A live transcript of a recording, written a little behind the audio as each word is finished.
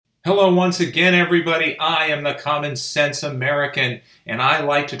Hello once again, everybody. I am the Common Sense American, and I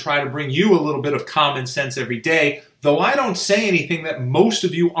like to try to bring you a little bit of common sense every day, though I don't say anything that most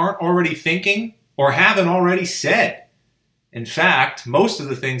of you aren't already thinking or haven't already said. In fact, most of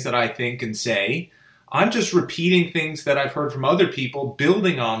the things that I think and say, I'm just repeating things that I've heard from other people,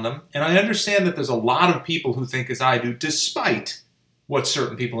 building on them, and I understand that there's a lot of people who think as I do, despite what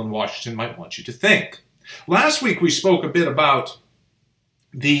certain people in Washington might want you to think. Last week we spoke a bit about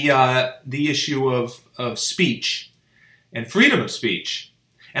the issue of speech and freedom of speech.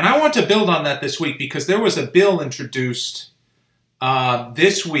 And I want to build on that this week because there was a bill introduced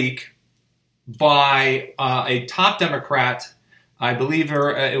this week by a top Democrat. I believe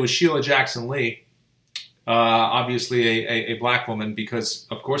it was Sheila Jackson Lee, obviously a black woman, because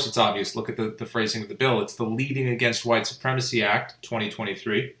of course it's obvious. Look at the phrasing of the bill. It's the Leading Against White Supremacy Act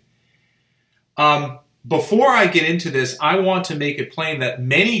 2023. Before I get into this, I want to make it plain that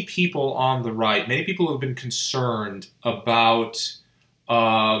many people on the right, many people who have been concerned about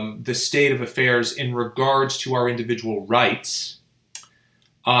the state of affairs in regards to our individual rights,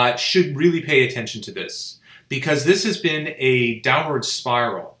 should really pay attention to this. Because this has been a downward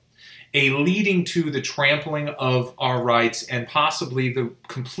spiral, a leading to the trampling of our rights and possibly the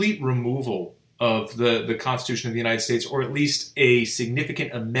complete removal of the Constitution of the United States, or at least a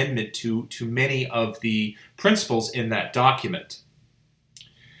significant amendment to many of the principles in that document.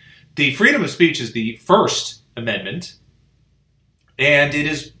 The freedom of speech is the First Amendment, and it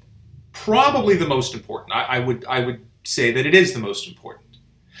is probably the most important. I would say that it is the most important.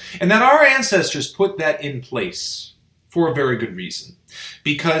 And that our ancestors put that in place for a very good reason.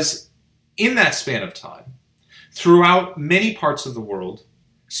 Because in that span of time, throughout many parts of the world,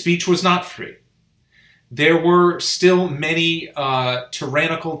 speech was not free. There were still many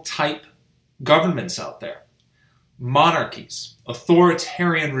tyrannical type governments out there, monarchies,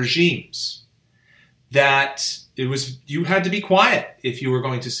 authoritarian regimes, that you had to be quiet if you were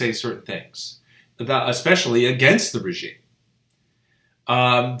going to say certain things, especially against the regime.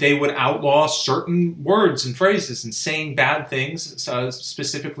 They would outlaw certain words and phrases and saying bad things,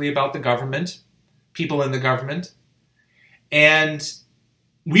 specifically about the government, people in the government, and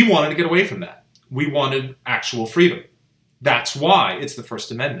we wanted to get away from that. We wanted actual freedom. That's why it's the First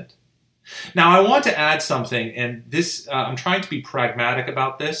Amendment. Now, I want to add something, and this I'm trying to be pragmatic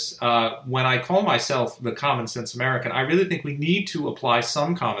about this. When I call myself the Common Sense American, I really think we need to apply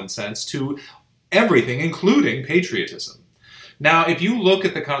some common sense to everything, including patriotism. Now, if you look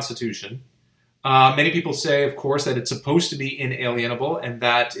at the Constitution, many people say, of course, that it's supposed to be inalienable and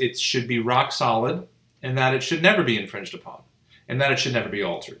that it should be rock solid and that it should never be infringed upon and that it should never be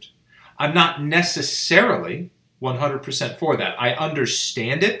altered. I'm not necessarily 100% for that. I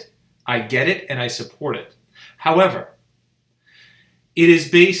understand it, I get it, and I support it. However, it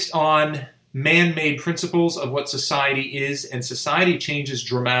is based on man-made principles of what society is, and society changes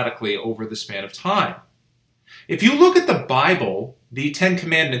dramatically over the span of time. If you look at the Bible, the Ten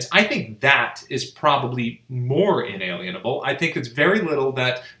Commandments, I think that is probably more inalienable. I think it's very little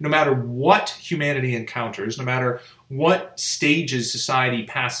that no matter what humanity encounters, no matter what stages society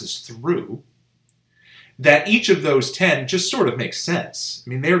passes through, that each of those 10 just sort of makes sense. I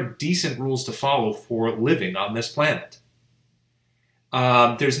mean, they're decent rules to follow for living on this planet.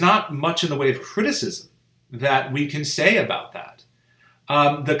 There's not much in the way of criticism that we can say about that.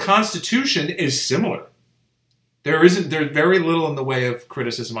 The Constitution is similar. There's very little in the way of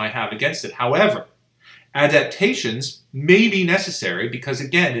criticism I have against it. However, adaptations may be necessary because,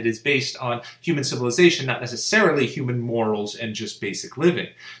 again, it is based on human civilization, not necessarily human morals and just basic living.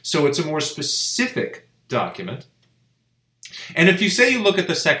 So it's a more specific document. And if you say you look at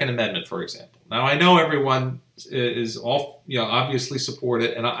the Second Amendment, for example, now I know everyone is all, obviously support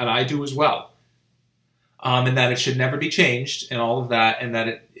it, and I do as well, and that it should never be changed and all of that, and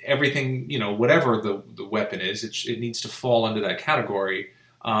that everything, whatever the weapon is, it needs to fall under that category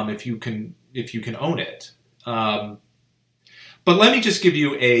if you can own it. But let me just give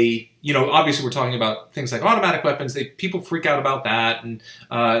you obviously we're talking about things like automatic weapons. People freak out about that, and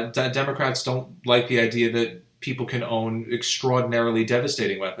Democrats don't like the idea that people can own extraordinarily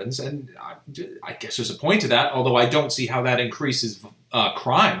devastating weapons. And I guess there's a point to that, although I don't see how that increases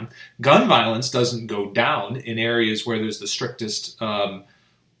crime. Gun violence doesn't go down in areas where there's the strictest gun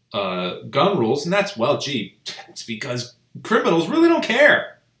rules, and it's because criminals really don't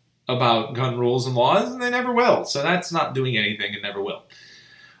care about gun rules and laws, and they never will. So that's not doing anything and never will.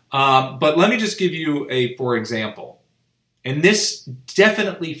 But let me just give you for example, and this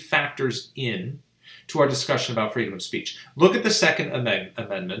definitely factors in to our discussion about freedom of speech. Look at the Second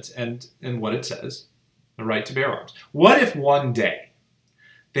Amendment and what it says, the right to bear arms. What if one day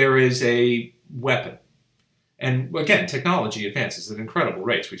there is a weapon. And again, technology advances at incredible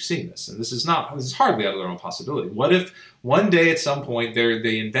rates. We've seen this, and this is hardly out of their own possibility. What if one day at some point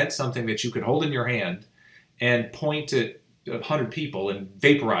they invent something that you could hold in your hand and point at 100 people and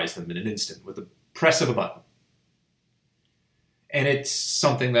vaporize them in an instant with the press of a button? And it's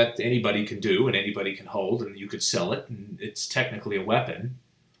something that anybody can do and anybody can hold, and you could sell it, and it's technically a weapon.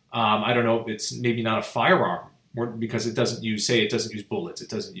 I don't know, it's maybe not a firearm, because it doesn't use bullets, it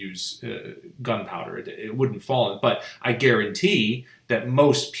doesn't use gunpowder, it wouldn't fall in. But I guarantee that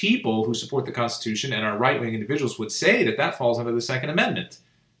most people who support the Constitution and are right-wing individuals would say that falls under the Second Amendment.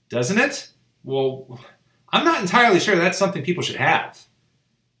 Doesn't it? Well, I'm not entirely sure that's something people should have.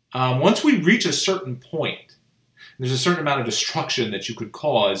 Once we reach a certain point, there's a certain amount of destruction that you could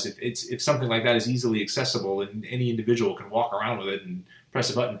cause if something like that is easily accessible and any individual can walk around with it and press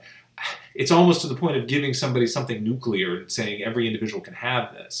a button. It's almost to the point of giving somebody something nuclear and saying every individual can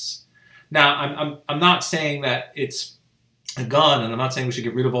have this. Now, I'm not saying that it's a gun, and I'm not saying we should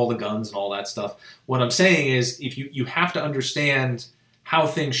get rid of all the guns and all that stuff. What I'm saying is, if you have to understand how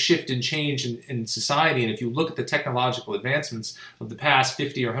things shift and change in society, and if you look at the technological advancements of the past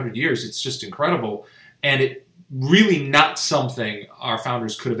 50 or 100 years, it's just incredible, and it really not something our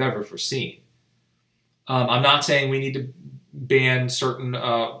founders could have ever foreseen. I'm not saying we need to ban certain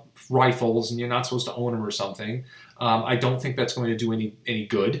rifles and you're not supposed to own them or something. I don't think that's going to do any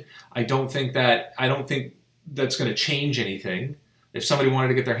good. I don't think that's going to change anything. If somebody wanted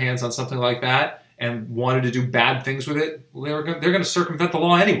to get their hands on something like that and wanted to do bad things with it, they're going to circumvent the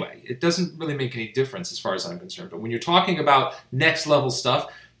law anyway. It doesn't really make any difference as far as I'm concerned. But when you're talking about next level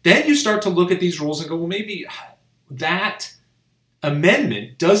stuff, then you start to look at these rules and go, well, maybe that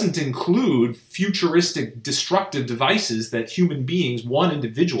amendment doesn't include futuristic destructive devices that human beings, one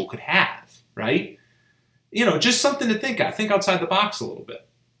individual, could have, right? Just something to think of. Think outside the box a little bit.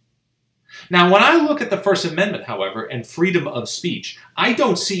 Now, when I look at the First Amendment, however, and freedom of speech, I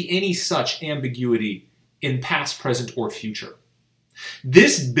don't see any such ambiguity in past, present, or future.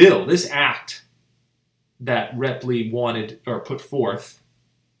 This bill, this act that Rep. Lee wanted or put forth,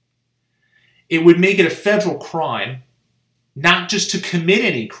 it would make it a federal crime not just to commit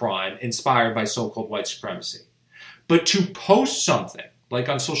any crime inspired by so-called white supremacy, but to post something, like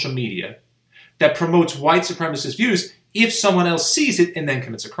on social media, that promotes white supremacist views if someone else sees it and then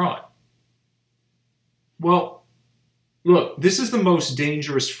commits a crime. Well, look, this is the most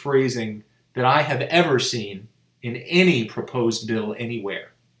dangerous phrasing that I have ever seen in any proposed bill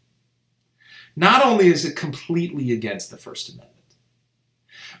anywhere. Not only is it completely against the First Amendment,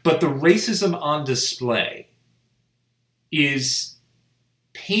 but the racism on display is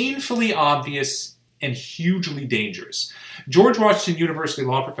painfully obvious and hugely dangerous. George Washington University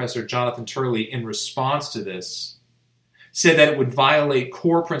law professor Jonathan Turley, in response to this, said that it would violate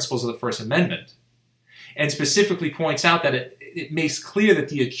core principles of the First Amendment, and specifically points out that it makes clear that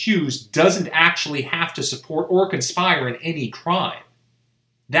the accused doesn't actually have to support or conspire in any crime.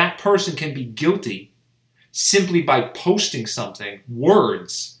 That person can be guilty simply by posting something,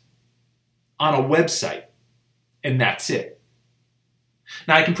 words, on a website. And that's it.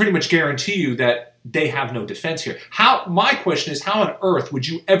 Now, I can pretty much guarantee you that they have no defense here. My question is, how on earth would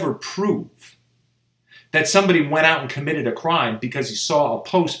you ever prove that somebody went out and committed a crime because he saw a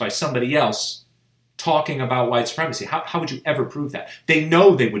post by somebody else talking about white supremacy? How would you ever prove that? They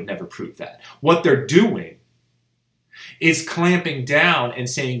know they would never prove that. What they're doing is clamping down and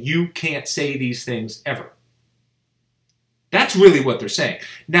saying, you can't say these things ever. That's really what they're saying.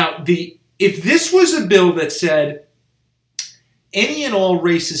 Now, if this was a bill that said any and all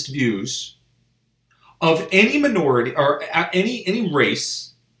racist views of any minority or any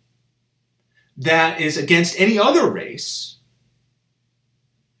race that is against any other race,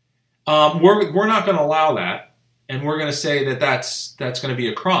 we're not going to allow that, and we're going to say that that's going to be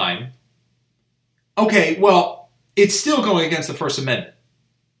a crime. Okay, well, it's still going against the First Amendment,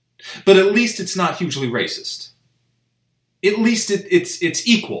 but at least it's not hugely racist. At least it's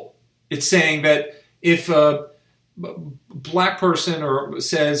equal. It's saying that if a black person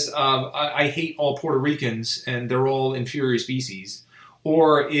says, I hate all Puerto Ricans and they're all inferior species,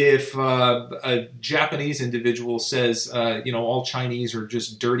 or if a Japanese individual says, all Chinese are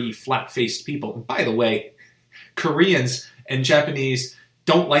just dirty, flat-faced people. And by the way, Koreans and Japanese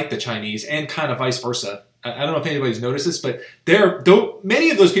don't like the Chinese, and kind of vice versa. I don't know if anybody's noticed this, but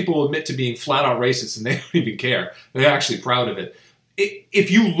many of those people will admit to being flat-out racist, and they don't even care. They're actually proud of it. If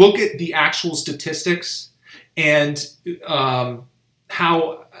you look at the actual statistics and how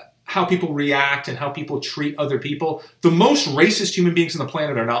people react and how people treat other people, the most racist human beings on the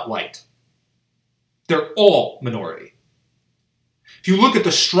planet are not white. They're all minority. If you look at the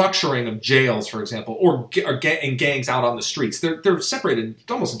structuring of jails, for example, or in gangs out on the streets, they're separated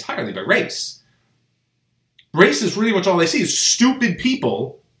almost entirely by race. Race is really much all they see is stupid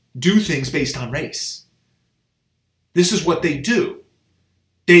people do things based on race. This is what they do.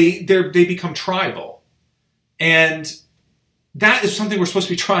 They become tribal. And that is something we're supposed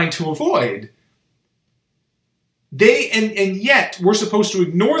to be trying to avoid. And yet we're supposed to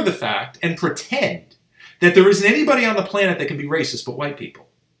ignore the fact and pretend that there isn't anybody on the planet that can be racist but white people.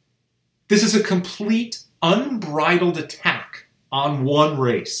 This is a complete, unbridled attack on one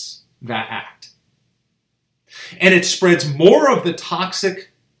race, that act. And it spreads more of the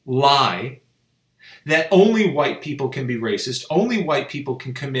toxic lie that only white people can be racist, only white people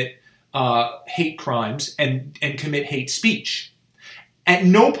can commit hate crimes and commit hate speech. At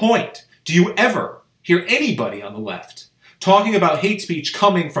no point do you ever hear anybody on the left talking about hate speech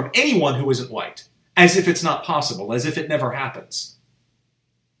coming from anyone who isn't white, as if it's not possible, as if it never happens.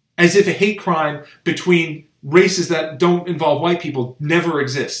 As if a hate crime between races that don't involve white people never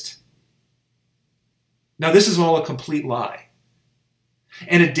exist. Now, this is all a complete lie,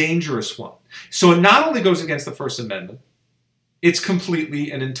 and a dangerous one. So it not only goes against the First Amendment, it's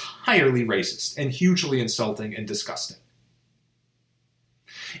completely and entirely racist and hugely insulting and disgusting.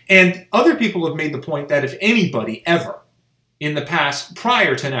 And other people have made the point that if anybody ever in the past,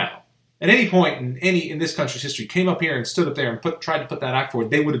 prior to now, at any point in this country's history, came up here and stood up there and tried to put that act forward,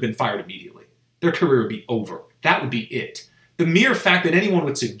 they would have been fired immediately. Their career would be over. That would be it. The mere fact that anyone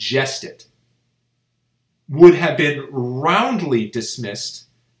would suggest it would have been roundly dismissed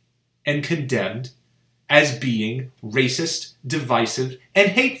and condemned as being racist, divisive, and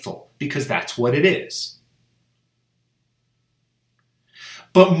hateful, because that's what it is.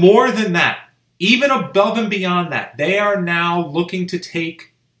 But more than that, even above and beyond that, they are now looking to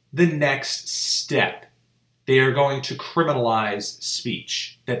take the next step. They are going to criminalize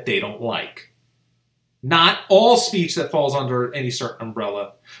speech that they don't like. Not all speech that falls under any certain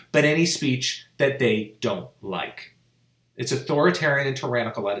umbrella, but any speech that they don't like. It's authoritarian and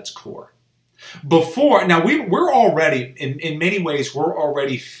tyrannical at its core. Now we're already, in many ways, we're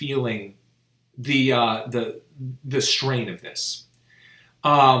already feeling the strain of this.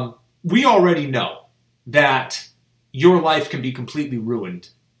 We already know that your life can be completely ruined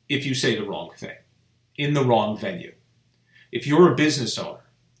if you say the wrong thing in the wrong venue. If you're a business owner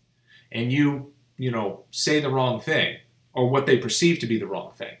and you say the wrong thing or what they perceive to be the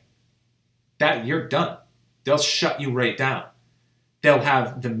wrong thing, that you're done. They'll shut you right down. They'll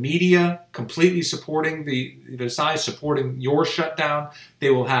have the media completely supporting the side, supporting your shutdown.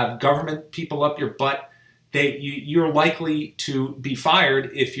 They will have government people up your butt. You're likely to be fired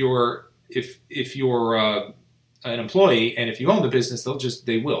if you're an employee, and if you own the business, they'll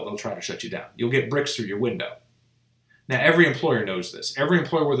try to shut you down. You'll get bricks through your window. Now, every employer knows this. Every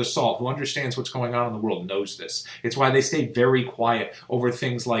employer worth of salt who understands what's going on in the world knows this. It's why they stay very quiet over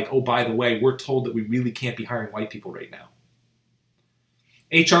things like, oh, by the way, we're told that we really can't be hiring white people right now.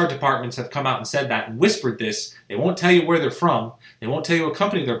 HR departments have come out and said that and whispered this. They won't tell you where they're from. They won't tell you what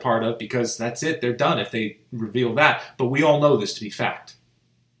company they're part of, because that's it. They're done if they reveal that. But we all know this to be fact.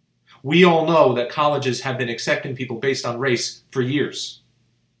 We all know that colleges have been accepting people based on race for years.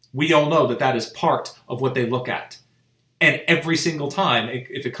 We all know that that is part of what they look at. And every single time,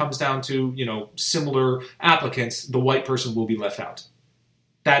 if it comes down to, similar applicants, the white person will be left out.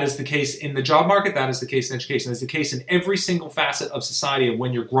 That is the case in the job market. That is the case in education. That is the case in every single facet of society of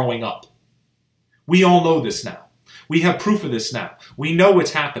when you're growing up. We all know this now. We have proof of this now. We know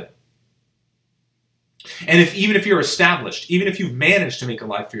what's happening. And even if you're established, even if you've managed to make a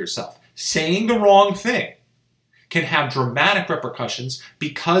life for yourself, saying the wrong thing can have dramatic repercussions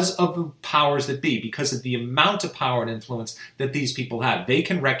because of the powers that be, because of the amount of power and influence that these people have. They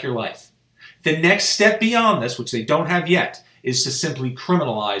can wreck your life. The next step beyond this, which they don't have yet, is to simply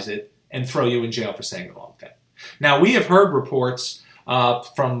criminalize it and throw you in jail for saying the wrong thing. Now, we have heard reports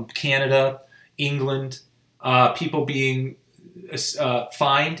from Canada, England, people being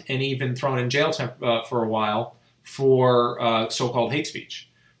fined and even thrown in jail for a while for so-called hate speech,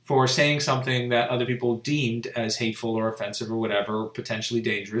 for saying something that other people deemed as hateful or offensive or whatever, potentially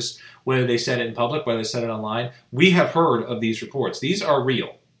dangerous, whether they said it in public, whether they said it online. We have heard of these reports. These are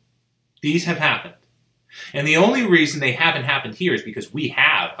real. These have happened. And the only reason they haven't happened here is because we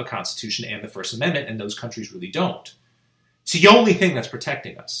have a Constitution and the First Amendment, and those countries really don't. It's the only thing that's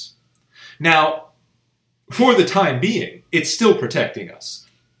protecting us. Now, for the time being, it's still protecting us.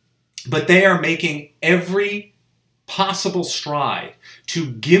 But they are making every possible stride to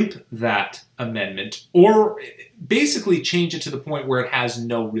gimp that amendment, or basically change it to the point where it has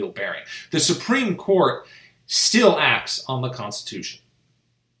no real bearing. The Supreme Court still acts on the Constitution.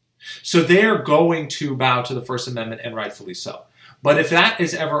 So they're going to bow to the First Amendment, and rightfully so. But if that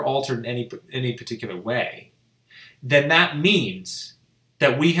is ever altered in any particular way, then that means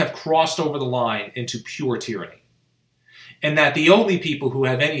that we have crossed over the line into pure tyranny. And that the only people who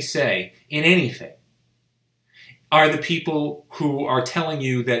have any say in anything are the people who are telling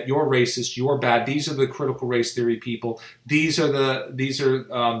you that you're racist, you're bad. These are the critical race theory people. These are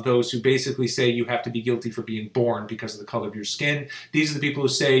those who basically say you have to be guilty for being born because of the color of your skin. These are the people who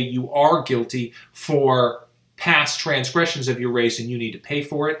say you are guilty for past transgressions of your race and you need to pay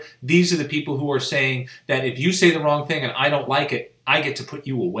for it. These are the people who are saying that if you say the wrong thing and I don't like it, I get to put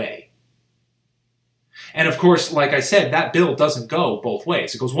you away. And of course, like I said, that bill doesn't go both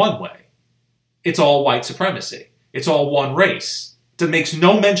ways. It goes one way. It's all white supremacy. It's all one race. It makes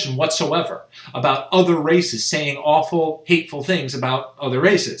no mention whatsoever about other races saying awful, hateful things about other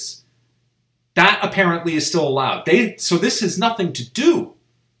races. That apparently is still allowed. So this has nothing to do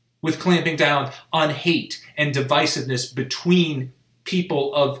with clamping down on hate and divisiveness between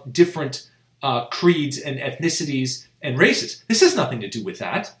people of different creeds and ethnicities and races. This has nothing to do with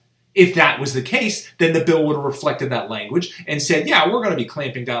that. If that was the case, then the bill would have reflected that language and said, yeah, we're going to be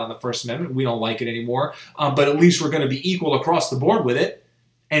clamping down on the First Amendment. We don't like it anymore, but at least we're going to be equal across the board with it,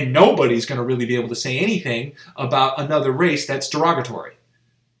 and nobody's going to really be able to say anything about another race that's derogatory.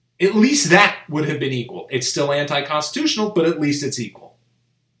 At least that would have been equal. It's still anti-constitutional, but at least it's equal.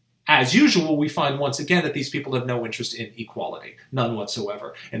 As usual, we find once again that these people have no interest in equality, none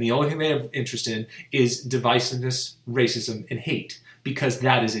whatsoever. And the only thing they have interest in is divisiveness, racism, and hate, because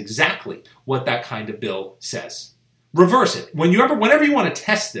that is exactly what that kind of bill says. Reverse it. Whenever you want to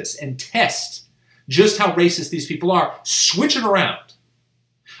test this and test just how racist these people are, switch it around.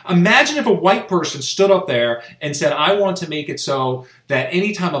 Imagine if a white person stood up there and said, I want to make it so that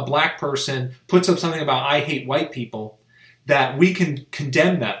anytime a black person puts up something about I hate white people, that we can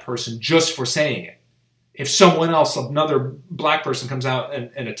condemn that person just for saying it. If someone else, another black person comes out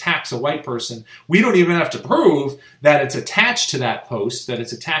and attacks a white person, we don't even have to prove that it's attached to that post, that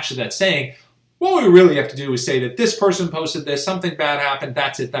it's attached to that saying. What we really have to do is say that this person posted this, something bad happened,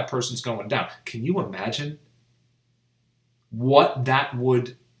 that's it, that person's going down. Can you imagine what that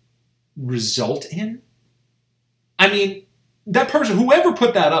would result in? I mean, that person, whoever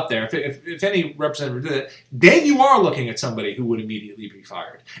put that up there, if any representative did it, then you are looking at somebody who would immediately be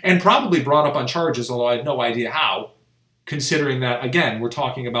fired and probably brought up on charges, although I have no idea how, considering that, again, we're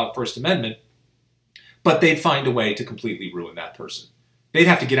talking about First Amendment, but they'd find a way to completely ruin that person. They'd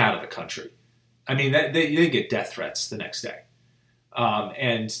have to get out of the country. I mean, they get death threats the next day.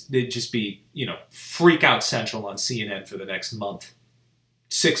 And they'd just be, freak out central on CNN for the next month,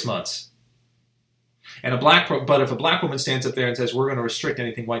 6 months. And but if a black woman stands up there and says, we're going to restrict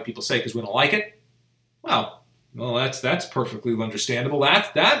anything white people say because we don't like it, well, that's perfectly understandable.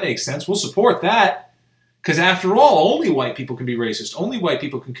 That makes sense. We'll support that. Because after all, only white people can be racist. Only white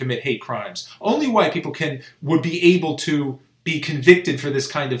people can commit hate crimes. Only white people would be able to be convicted for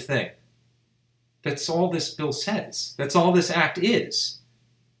this kind of thing. That's all this bill says. That's all this act is.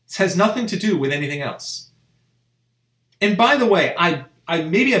 It has nothing to do with anything else. And by the way,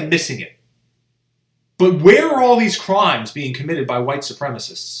 maybe I'm missing it, but where are all these crimes being committed by white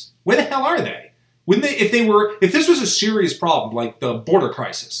supremacists? Where the hell are they? If this was a serious problem, like the border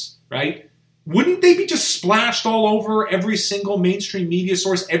crisis, right? Wouldn't they be just splashed all over every single mainstream media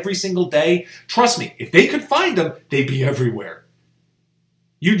source every single day? Trust me, if they could find them, they'd be everywhere.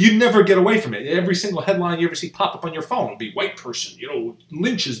 You'd never get away from it. Every single headline you ever see pop up on your phone would be white person,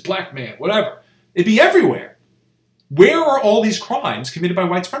 lynches black man, whatever. It'd be everywhere. Where are all these crimes committed by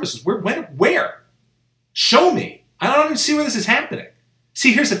white supremacists? Where? Show me. I don't even see where this is happening.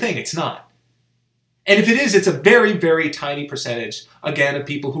 See, here's the thing. It's not. And if it is, it's a very, very tiny percentage, again, of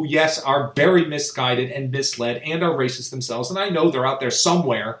people who, yes, are very misguided and misled and are racist themselves. And I know they're out there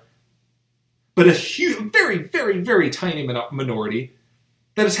somewhere. But a huge, very, very, very tiny minority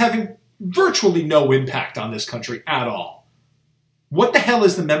that is having virtually no impact on this country at all. What the hell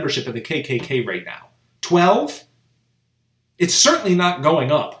is the membership of the KKK right now? 12? It's certainly not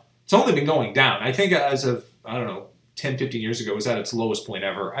going up. It's only been going down. I think as of, 10, 15 years ago, it was at its lowest point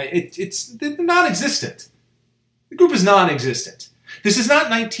ever. It's non-existent. The group is non-existent. This is not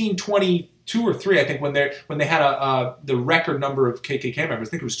 1922 or 3, I think, when they had the record number of KKK members.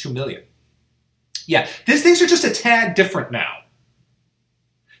 I think it was 2 million. Yeah, these things are just a tad different now.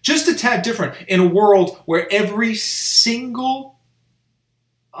 Just a tad different in a world where every single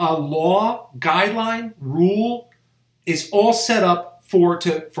law, guideline, rule is all set up for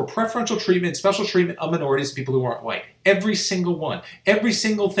preferential treatment, special treatment of minorities and people who aren't white. Every single one. Every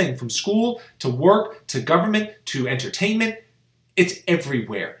single thing, from school to work to government to entertainment, it's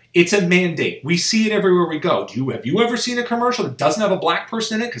everywhere. It's a mandate. We see it everywhere we go. Have you ever seen a commercial that doesn't have a black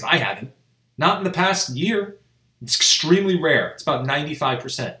person in it? Because I haven't. Not in the past year. It's extremely rare. It's about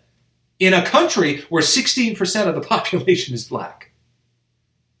 95%. In a country where 16% of the population is black.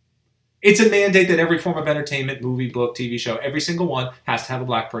 It's a mandate that every form of entertainment, movie, book, TV show, every single one has to have a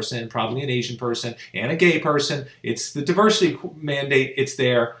black person, probably an Asian person, and a gay person. It's the diversity mandate. It's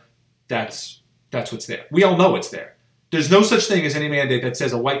there. That's what's there. We all know it's there. There's no such thing as any mandate that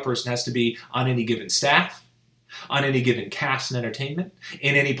says a white person has to be on any given staff, on any given cast in entertainment,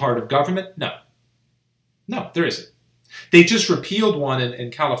 in any part of government. No, there isn't. They just repealed one in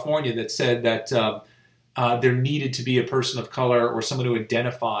California that said that there needed to be a person of color or someone who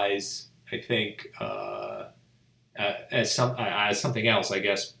identifies, I think, as something else, I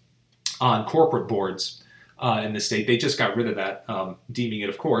guess, on corporate boards in the state. They just got rid of that, deeming it,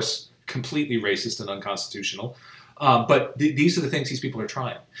 of course, completely racist and unconstitutional. But these are the things these people are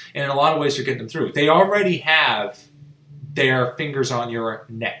trying. And in a lot of ways, you're getting them through. They already have their fingers on your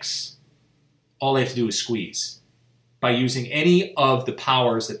necks. All they have to do is squeeze by using any of the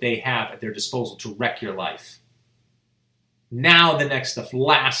powers that they have at their disposal to wreck your life. Now the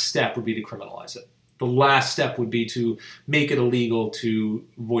last step would be to criminalize it. The last step would be to make it illegal to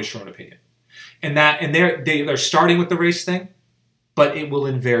voice your own opinion. And they're starting with the race thing, but it will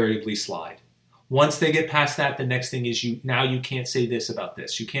invariably slide. Once they get past that, the next thing is you can't say this about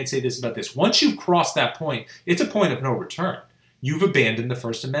this. You can't say this about this. Once you've crossed that point, it's a point of no return. You've abandoned the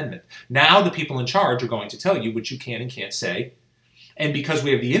First Amendment. Now the people in charge are going to tell you what you can and can't say. And because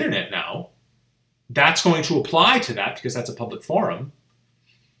we have the internet now, that's going to apply to that because that's a public forum.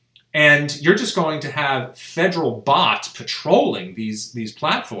 And you're just going to have federal bots patrolling these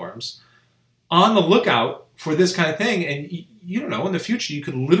platforms on the lookout for this kind of thing. And you don't know, in the future, you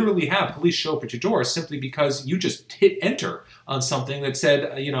could literally have police show up at your door simply because you just hit enter on something that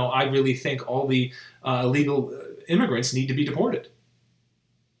said, I really think all the illegal immigrants need to be deported.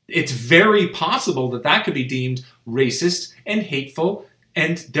 It's very possible that could be deemed racist and hateful,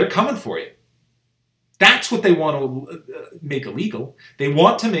 and they're coming for you. That's what they want to make illegal. They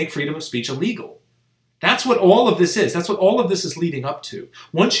want to make freedom of speech illegal. That's what all of this is. That's what all of this is leading up to.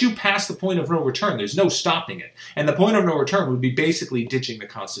 Once you pass the point of no return, there's no stopping it. And the point of no return would be basically ditching the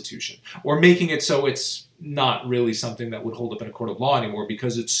Constitution or making it so it's not really something that would hold up in a court of law anymore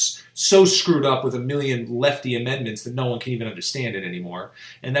because it's so screwed up with a million lefty amendments that no one can even understand it anymore.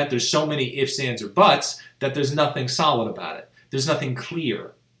 And that there's so many ifs, ands, or buts that there's nothing solid about it. There's nothing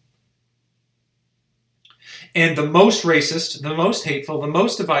clear. And the most racist, the most hateful, the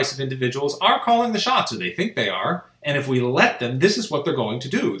most divisive individuals are calling the shots, or they think they are. And if we let them, this is what they're going to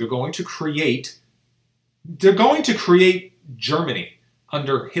do. They're going to create Germany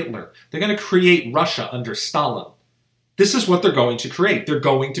under Hitler. They're going to create Russia under Stalin. This is what they're going to create. They're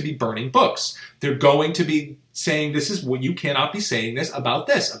going to be burning books. They're going to be saying, this is what you cannot be saying this about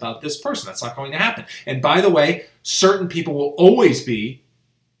this person. That's not going to happen. And by the way, certain people will always be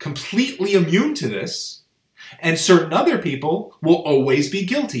completely immune to this. And certain other people will always be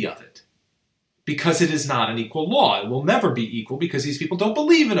guilty of it because it is not an equal law. It will never be equal because these people don't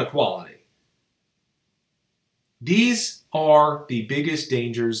believe in equality. These are the biggest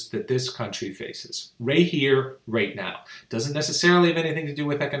dangers that this country faces right here, right now. Doesn't necessarily have anything to do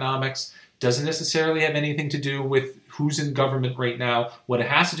with economics. Doesn't necessarily have anything to do with who's in government right now. What it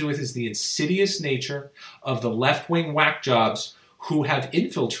has to do with is the insidious nature of the left-wing whack jobs who have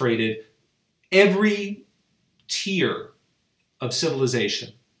infiltrated every tier of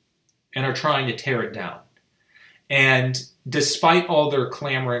civilization and are trying to tear it down. And despite all their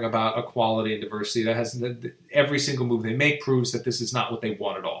clamoring about equality and diversity, every single move they make proves that this is not what they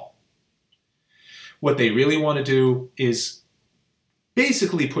want at all. What they really want to do is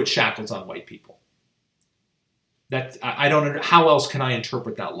basically put shackles on white people. I don't know, how else can I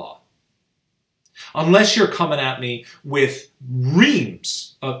interpret that law? Unless you're coming at me with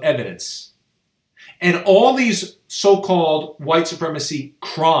reams of evidence and all these so-called white supremacy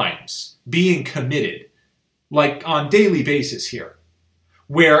crimes being committed, like on daily basis here,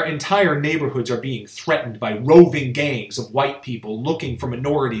 where entire neighborhoods are being threatened by roving gangs of white people looking for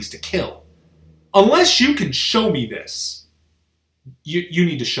minorities to kill. Unless you can show me this, you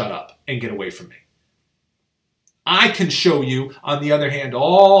need to shut up and get away from me. I can show you, on the other hand,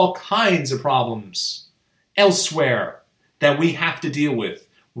 all kinds of problems elsewhere that we have to deal with.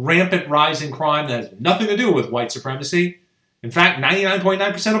 Rampant rising crime that has nothing to do with white supremacy. In fact,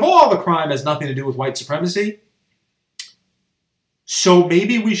 99.9% of all the crime has nothing to do with white supremacy. So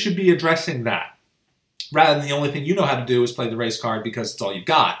maybe we should be addressing that, rather than the only thing you know how to do is play the race card because it's all you've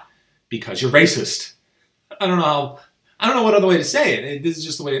got, because you're racist. I don't know what other way to say it. This is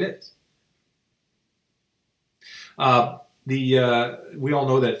just the way it is. We all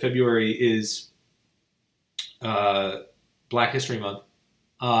know that February is Black History Month.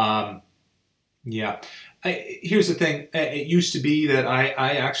 Here's the thing. It used to be that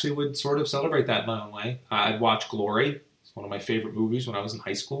I actually would sort of celebrate that in my own way. I'd watch Glory. It's one of my favorite movies when I was in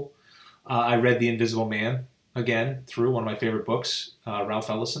high school. I read The Invisible Man again through, one of my favorite books, Ralph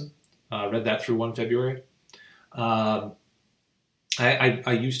Ellison. Read that through one February. I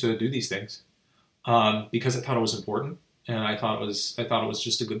used to do these things because I thought it was important, and I thought it was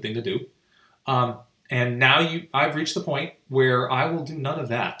just a good thing to do. And now I've reached the point where I will do none of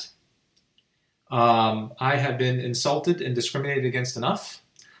that. I have been insulted and discriminated against enough.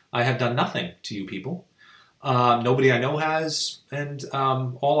 I have done nothing to you people. Nobody I know has, and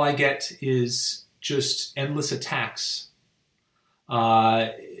all I get is just endless attacks,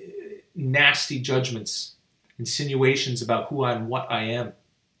 nasty judgments, insinuations about who and what I am,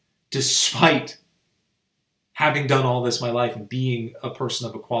 despite having done all this my life and being a person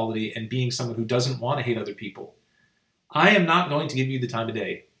of equality and being someone who doesn't want to hate other people. I am not going to give you the time of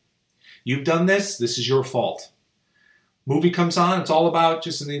day. You've done this is your fault. Movie comes on, it's all about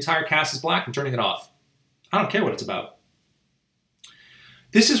just the entire cast is black and turning it off. I don't care what it's about.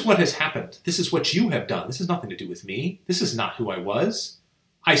 This is what has happened. This is what you have done. This has nothing to do with me. This is not who I was.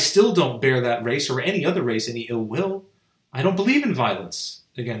 I still don't bear that race or any other race any ill will. I don't believe in violence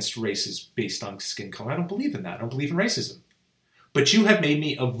against races based on skin color. I don't believe in that. I don't believe in racism. But you have made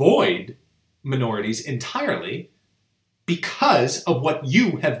me avoid minorities entirely because of what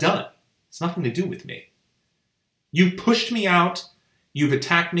you have done. It's nothing to do with me. You pushed me out. You've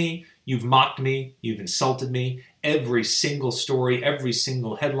attacked me. You've mocked me. You've insulted me. Every single story, every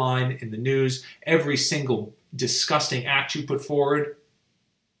single headline in the news, every single disgusting act you put forward.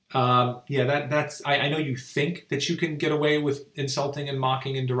 I know you think that you can get away with insulting and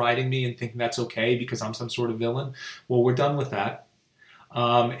mocking and deriding me and thinking that's okay because I'm some sort of villain. Well, we're done with that.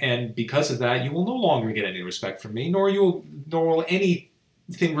 And because of that, you will no longer get any respect from me, nor will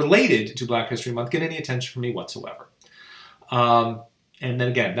anything related to Black History Month get any attention from me whatsoever. And then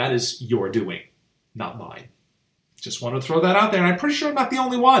again, that is your doing, not mine. Just want to throw that out there, and I'm pretty sure I'm not the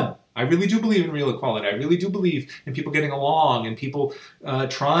only one. I really do believe in real equality. I really do believe in people getting along and people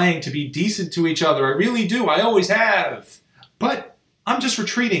trying to be decent to each other. I really do. I always have. But I'm just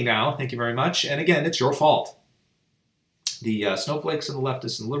retreating now. Thank you very much. And again, it's your fault. The snowflakes and the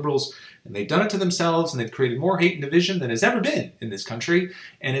leftists and the liberals, and they've done it to themselves, and they've created more hate and division than has ever been in this country.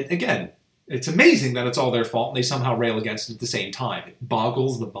 And it's amazing that it's all their fault, and they somehow rail against it at the same time. It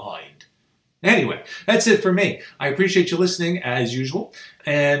boggles the mind. Anyway, that's it for me. I appreciate you listening, as usual.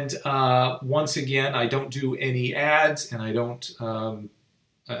 And once again, I don't do any ads, and I don't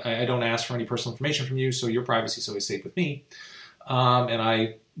ask for any personal information from you, so your privacy is always safe with me. And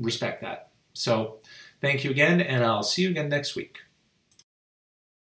I respect that. So thank you again, and I'll see you again next week.